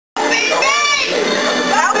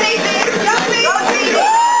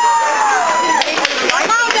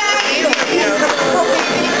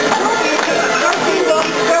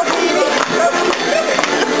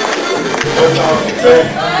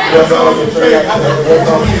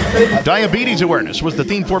Diabetes awareness was the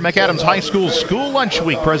theme for McAdams High School's School Lunch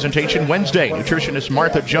Week presentation Wednesday. Nutritionist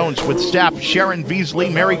Martha Jones with staff Sharon Beasley,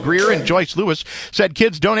 Mary Greer, and Joyce Lewis said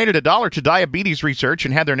kids donated $1 to diabetes research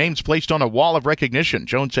and had their names placed on a wall of recognition.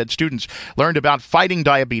 Jones said students learned about fighting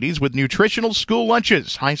diabetes with nutritional school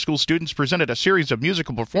lunches. High school students presented a series of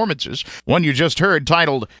musical performances, one you just heard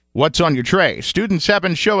titled What's on Your Tray? Students have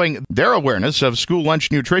been showing their awareness of school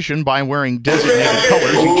lunch nutrition by wearing designated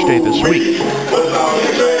colors each day this week.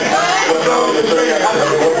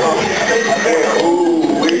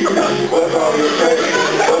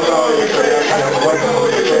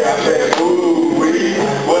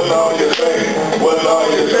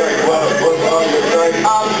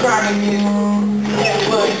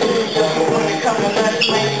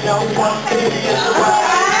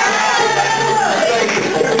 I'm